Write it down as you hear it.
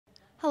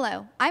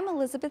Hello, I'm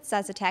Elizabeth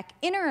Zazatek,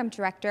 Interim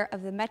Director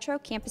of the Metro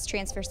Campus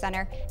Transfer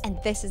Center,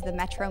 and this is the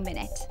Metro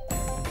Minute.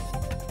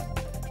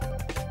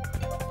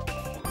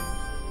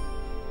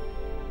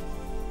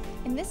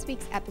 In this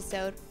week's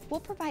episode, we'll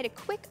provide a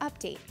quick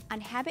update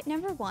on habit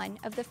number 1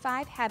 of the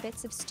 5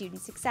 habits of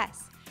student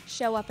success: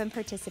 show up and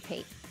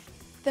participate.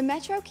 The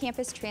Metro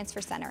Campus Transfer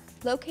Center,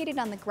 located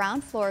on the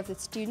ground floor of the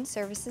Student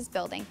Services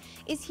Building,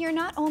 is here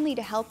not only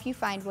to help you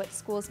find what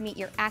schools meet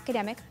your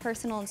academic,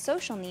 personal, and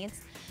social needs,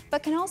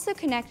 but can also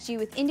connect you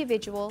with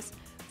individuals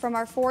from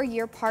our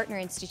 4-year partner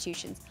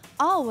institutions,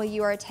 all while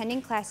you are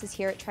attending classes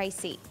here at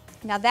Tri-C.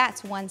 Now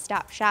that's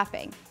one-stop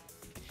shopping.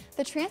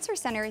 The Transfer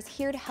Center is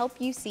here to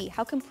help you see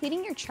how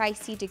completing your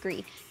Tri-C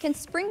degree can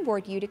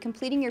springboard you to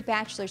completing your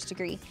bachelor's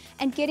degree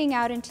and getting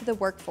out into the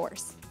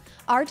workforce.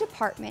 Our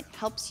department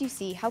helps you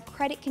see how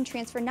credit can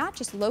transfer not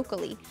just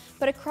locally,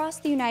 but across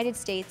the United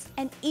States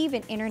and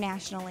even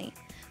internationally.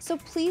 So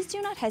please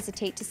do not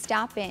hesitate to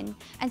stop in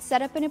and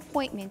set up an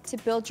appointment to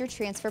build your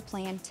transfer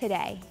plan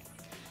today.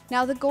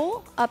 Now the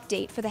goal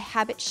update for the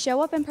habit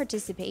Show Up and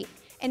Participate: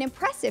 an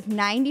impressive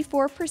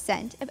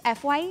 94% of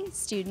FYE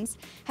students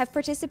have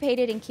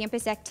participated in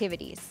campus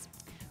activities.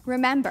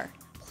 Remember,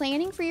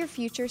 planning for your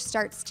future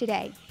starts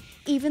today.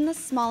 Even the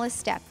smallest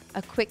step,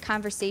 a quick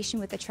conversation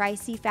with a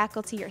Tri-C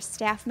faculty or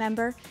staff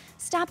member,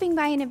 stopping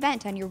by an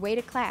event on your way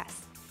to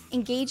class,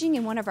 engaging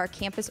in one of our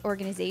campus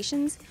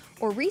organizations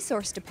or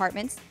resource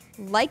departments,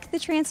 like the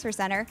Transfer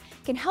Center,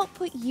 can help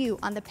put you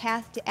on the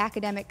path to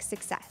academic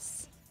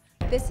success.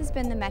 This has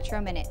been the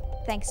Metro Minute.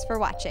 Thanks for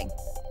watching.